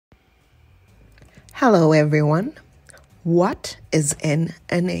Hello, everyone. What is in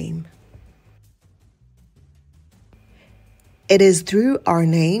a name? It is through our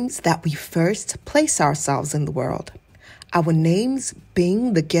names that we first place ourselves in the world. Our names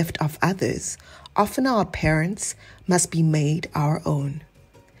being the gift of others, often our parents, must be made our own.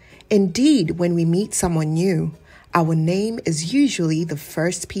 Indeed, when we meet someone new, our name is usually the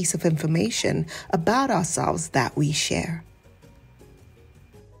first piece of information about ourselves that we share.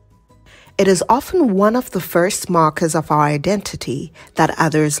 It is often one of the first markers of our identity that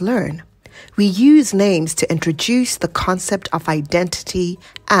others learn. We use names to introduce the concept of identity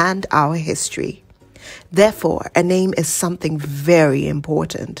and our history. Therefore, a name is something very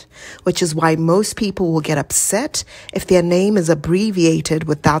important, which is why most people will get upset if their name is abbreviated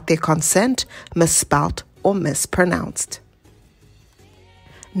without their consent, misspelt, or mispronounced.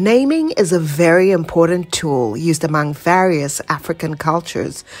 Naming is a very important tool used among various African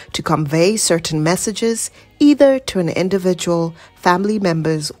cultures to convey certain messages either to an individual, family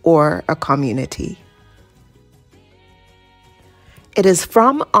members, or a community. It is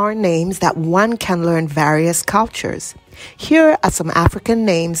from our names that one can learn various cultures. Here are some African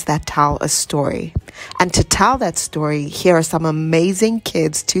names that tell a story. And to tell that story, here are some amazing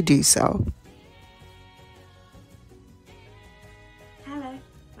kids to do so.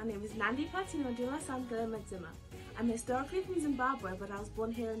 My name is Nandi Patinodula Sangala Madzima. I'm historically from Zimbabwe, but I was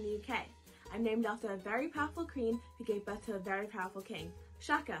born here in the UK. I'm named after a very powerful queen who gave birth to a very powerful king.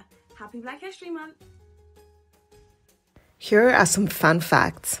 Shaka, happy Black History Month! Here are some fun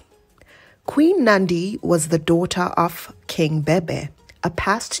facts. Queen Nandi was the daughter of King Bebe, a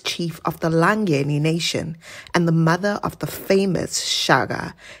past chief of the Langeni nation and the mother of the famous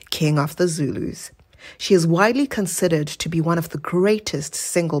Shaka, king of the Zulus. She is widely considered to be one of the greatest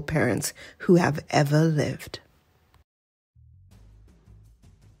single parents who have ever lived.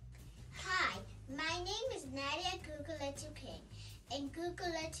 Hi, my name is Nadia Guguletu King, and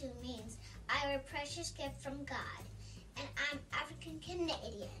Guguletu means I am a precious gift from God, and I'm African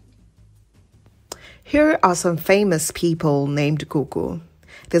Canadian. Here are some famous people named Gugu.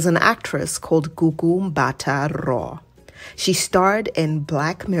 There's an actress called Gugu Mbata Raw. She starred in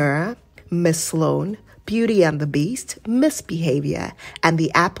Black Mirror, Miss Sloane, Beauty and the Beast, Misbehavior, and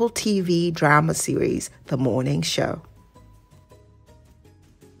the Apple TV drama series, The Morning Show.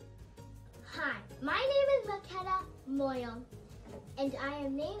 Hi, my name is Makeda Moyong, and I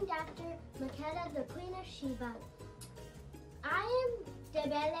am named after Makeda, the Queen of Sheba. I am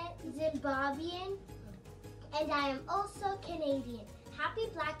Debele Zimbabwean, and I am also Canadian. Happy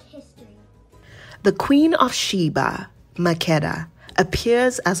Black History. The Queen of Sheba, Makeda,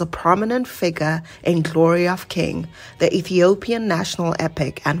 appears as a prominent figure in Glory of King, the Ethiopian national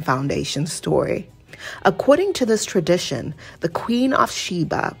epic and foundation story. According to this tradition, the Queen of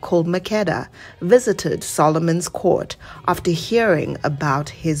Sheba, called Makeda, visited Solomon's court after hearing about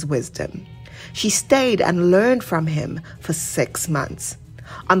his wisdom. She stayed and learned from him for 6 months.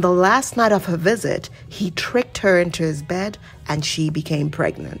 On the last night of her visit, he tricked her into his bed and she became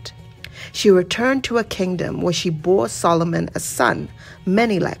pregnant. She returned to a kingdom where she bore Solomon a son,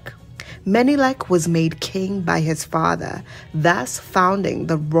 Menelik. Menelik was made king by his father, thus founding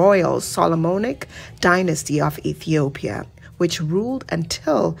the royal Solomonic dynasty of Ethiopia, which ruled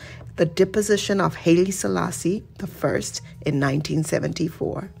until the deposition of Haile Selassie I in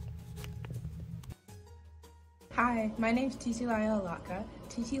 1974. Hi, my name is Titilayo Alaka.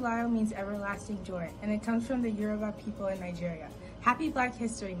 Titilayo means everlasting joy, and it comes from the Yoruba people in Nigeria. Happy Black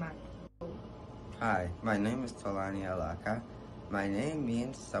History Month. Hi, my name is Tolani Alaka. My name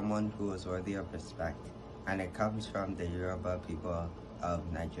means someone who is worthy of respect, and it comes from the Yoruba people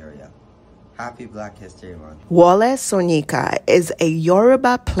of Nigeria. Happy Black History Month. Wole Soyinka is a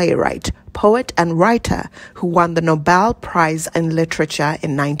Yoruba playwright, poet, and writer who won the Nobel Prize in Literature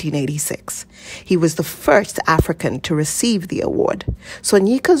in 1986. He was the first African to receive the award.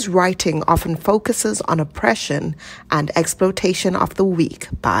 Soyinka's writing often focuses on oppression and exploitation of the weak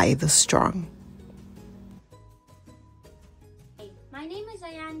by the strong. My name is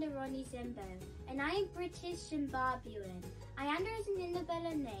Ayanda Ronnie Zembo, and I am British Zimbabwean. Ayanda is an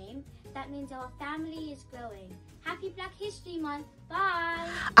Indabella name that means our family is growing. Happy Black History Month. Bye!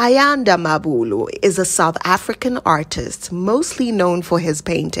 Ayanda Mabulu is a South African artist mostly known for his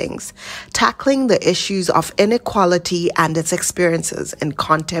paintings, tackling the issues of inequality and its experiences in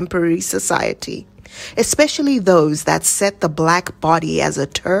contemporary society, especially those that set the black body as a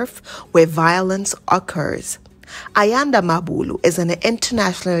turf where violence occurs. Ayanda Mabulu is an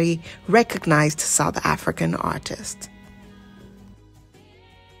internationally recognized South African artist.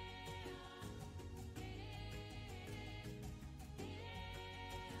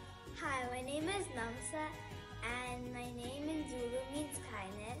 Hi, my name is Namsa, and my name in Zulu means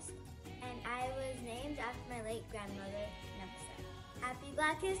kindness, and I was named after my late grandmother, Namsa. Happy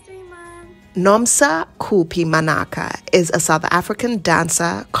Black History Month! Nomsa Kupi Manaka is a South African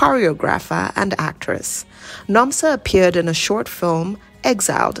dancer, choreographer, and actress. Nomsa appeared in a short film,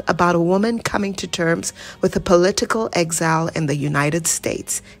 Exiled, about a woman coming to terms with a political exile in the United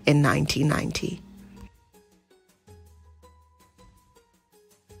States in 1990.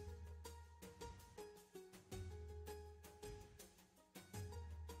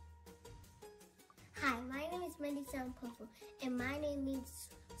 Hi, my name is Mandisa Mpofu, and my name means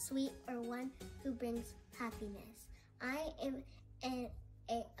sweet or one who brings happiness. I am an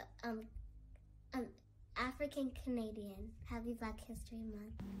African Canadian. Happy Black History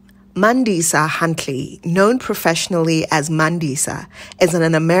Month. Mandisa Huntley, known professionally as Mandisa, is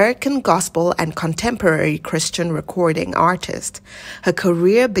an American gospel and contemporary Christian recording artist. Her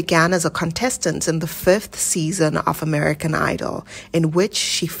career began as a contestant in the 5th season of American Idol, in which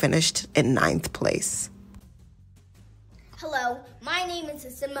she finished in 9th place. Hello, my name is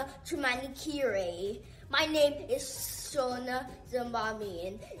Sibonile Chimanikire. My name is Shona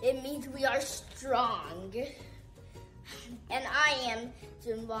Zimbabwean. It means we are strong. And I am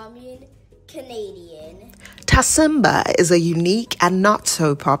Zimbabwean Canadian. Tasimba is a unique and not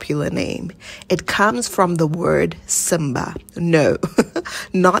so popular name. It comes from the word Simba. No,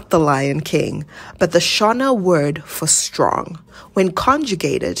 not the Lion King, but the Shona word for strong. When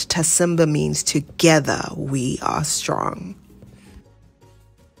conjugated, Tasimba means together we are strong.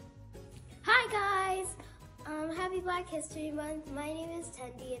 Hi guys! Happy Black History Month. My name is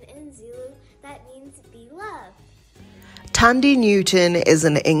Tendi, and in Zulu that means be loved. Thandi Newton is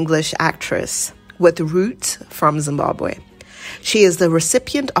an English actress with roots from Zimbabwe. She is the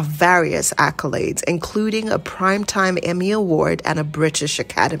recipient of various accolades, including a Primetime Emmy Award and a British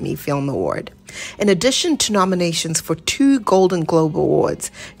Academy Film Award. In addition to nominations for 2 Golden Globe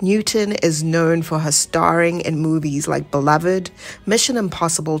Awards, Newton is known for her starring in movies like Beloved, Mission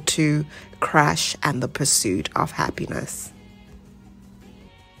Impossible 2, Crash, and The Pursuit of Happiness.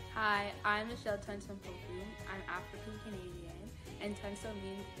 Hi, I'm Michelle Tuntum Poku. I'm African Canadian, and Tuntum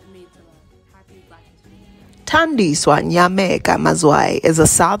means made to love. Happy Black History Month. Thandiswa Nyameka Mazwai is a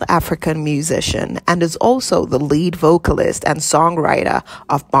South African musician and is also the lead vocalist and songwriter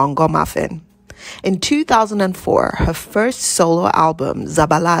of Bongo Muffin. In 2004, her first solo album,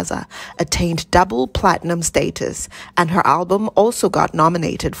 Zabalaza, attained double platinum status, and her album also got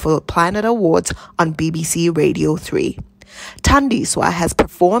nominated for Planet Awards on BBC Radio 3. Thandiswa has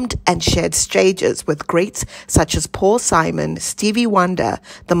performed and shared stages with greats such as Paul Simon, Stevie Wonder,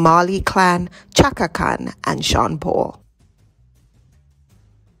 the Marley Clan, Chaka Khan, and Sean Paul.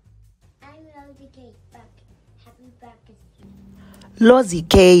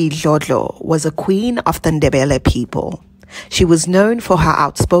 Lozike Dlodlo was a queen of the Ndebele people. She was known for her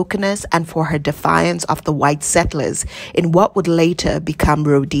outspokenness and for her defiance of the white settlers in what would later become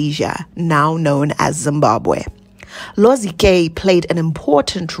Rhodesia, now known as Zimbabwe. Lozike played an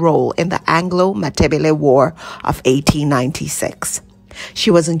important role in the Anglo-Matebele War of 1896. She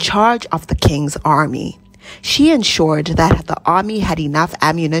was in charge of the king's army. She ensured that the army had enough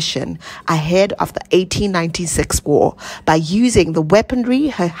ammunition ahead of the 1896 war by using the weaponry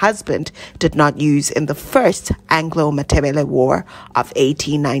her husband did not use in the first Anglo-Matebele War of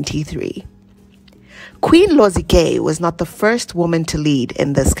 1893. Queen Lozike was not the first woman to lead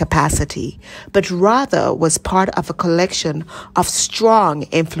in this capacity, but rather was part of a collection of strong,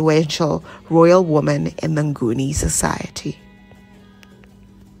 influential royal women in the Nguni society.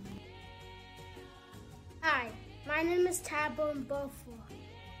 Hi, my name is Thabo Mbofu.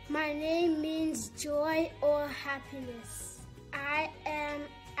 My name means joy or happiness. I am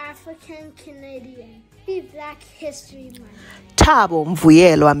African Canadian. Happy Black History Month. Thabo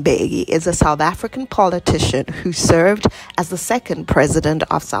Mvuyelwa Mbeki is a South African politician who served as the second president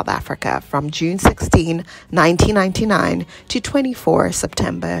of South Africa from June 16, 1999 to 24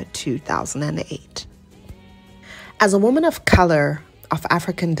 September 2008. As a woman of color of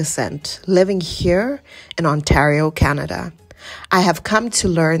African descent living here in Ontario, Canada, I have come to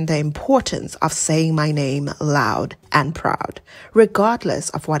learn the importance of saying my name loud and proud,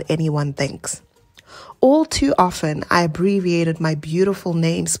 regardless of what anyone thinks. All too often, I abbreviated my beautiful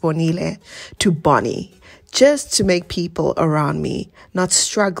name, Sibonile, to Bonnie, just to make people around me not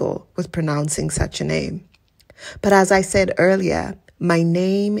struggle with pronouncing such a name. But as I said earlier, my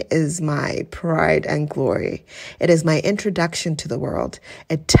name is my pride and glory. It is my introduction to the world.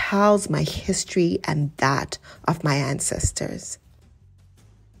 It tells my history and that of my ancestors.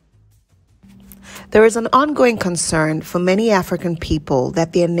 There is an ongoing concern for many African people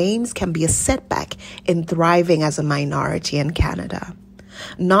that their names can be a setback in thriving as a minority in Canada.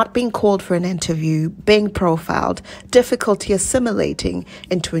 Not being called for an interview, being profiled, difficulty assimilating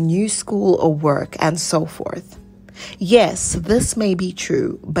into a new school or work, and so forth. Yes, this may be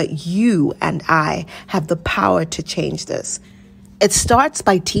true, but you and I have the power to change this. It starts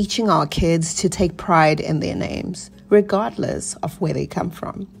by teaching our kids to take pride in their names, regardless of where they come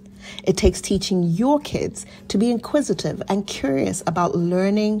from. It takes teaching your kids to be inquisitive and curious about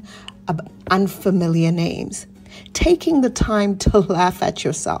learning unfamiliar names. Taking the time to laugh at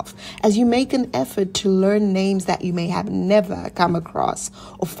yourself as you make an effort to learn names that you may have never come across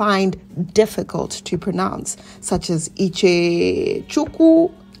or find difficult to pronounce, such as Iche Chuku,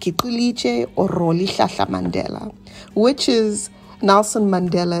 Kikuliche, or Rolihlahla Mandela, which is Nelson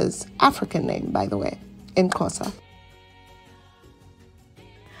Mandela's African name, by the way, in Xhosa.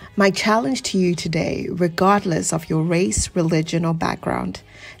 My challenge to you today, regardless of your race, religion, or background,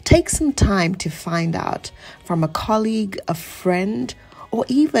 take some time to find out from a colleague, a friend, or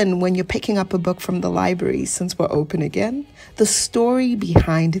even when you're picking up a book from the library, since we're open again, the story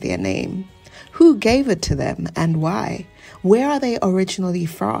behind their name. Who gave it to them and why? Where are they originally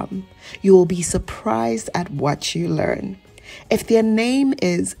from? You will be surprised at what you learn. If their name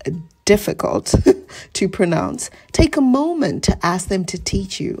is difficult to pronounce, take a moment to ask them to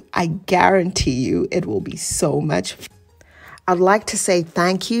teach you. I guarantee you it will be so much fun. I'd like to say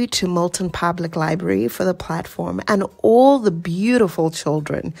thank you to Milton Public Library for the platform and all the beautiful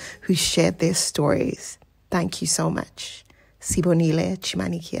children who shared their stories. Thank you so much. Sibonile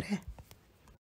Chimanikire.